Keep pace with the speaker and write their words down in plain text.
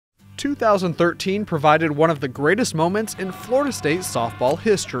2013 provided one of the greatest moments in Florida State softball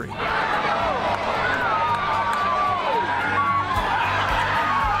history.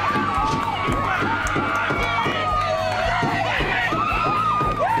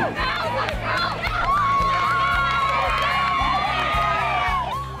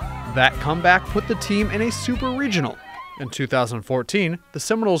 That comeback put the team in a super regional. In 2014, the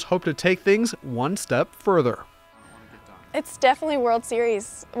Seminoles hope to take things one step further. It's definitely World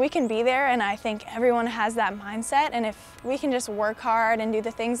Series. We can be there, and I think everyone has that mindset, and if we can just work hard and do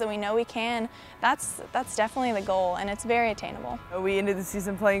the things that we know we can, that's definitely the goal, and it's very attainable. We ended the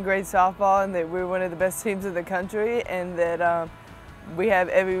season playing great softball, and that we're one of the best teams in the country, and that we have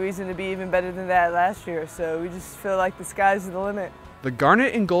every reason to be even better than that last year, so we just feel like the sky's the limit. The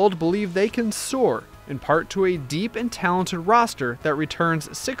Garnet and Gold believe they can soar, in part to a deep and talented roster that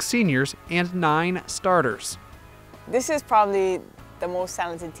returns 6 seniors and 9 starters. This is probably the most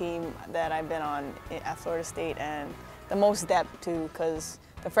talented team that I've been on at Florida State, and the most depth too, because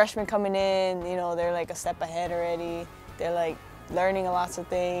the freshmen coming in, you know, they're like a step ahead already. They're like learning lots of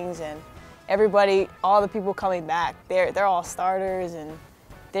things, and everybody, all the people coming back, they're all starters, and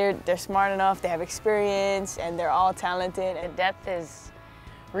they're smart enough, they have experience, and they're all talented. The depth is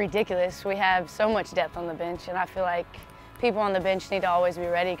ridiculous. We have so much depth on the bench, and I feel like people on the bench need to always be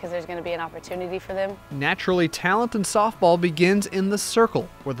ready because there's going to be an opportunity for them. Naturally, talent in softball begins in the circle,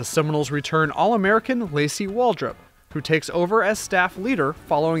 where the Seminoles return All-American Lacey Waldrop, who takes over as staff leader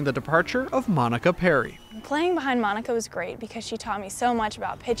following the departure of Monica Perry. Playing behind Monica was great because she taught me so much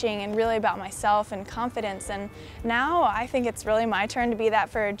about pitching and really about myself and confidence, and now I think it's really my turn to be that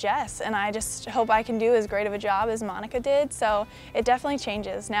for Jess, and I just hope I can do as great of a job as Monica did, so it definitely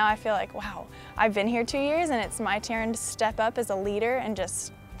changes. Now I feel like, wow, I've been here 2 years and it's my turn to step up as a leader and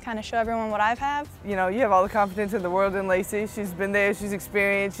just kind of show everyone what I've had. You know, you have all the confidence in the world in Lacey. She's been there, she's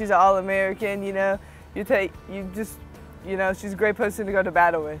experienced, she's an All-American, you know. You know, she's a great person to go to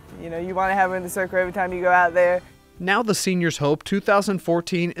battle with. You know, you want to have her in the circle every time you go out there. Now the seniors hope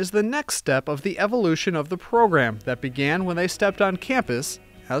 2014 is the next step of the evolution of the program that began when they stepped on campus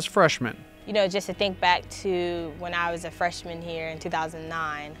as freshmen. You know, just to think back to when I was a freshman here in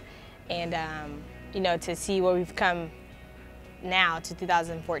 2009, and you know, to see where we've come now to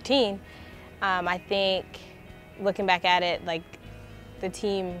 2014, I think looking back at it, like the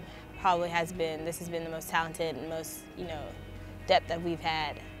team probably this has been the most talented and most, you know, depth that we've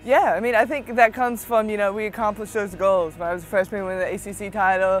had. Yeah, I mean, I think that comes from, you know, we accomplished those goals. When I was a freshman, we won the ACC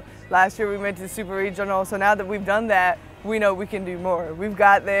title. Last year we went to the Super Regional. So now that we've done that, we know we can do more. We've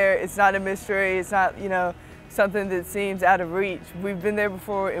got there. It's not a mystery. It's not, you know, something that seems out of reach. We've been there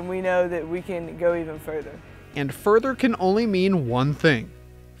before, and we know that we can go even further. And further can only mean one thing: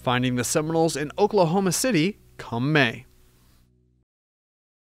 finding the Seminoles in Oklahoma City come May.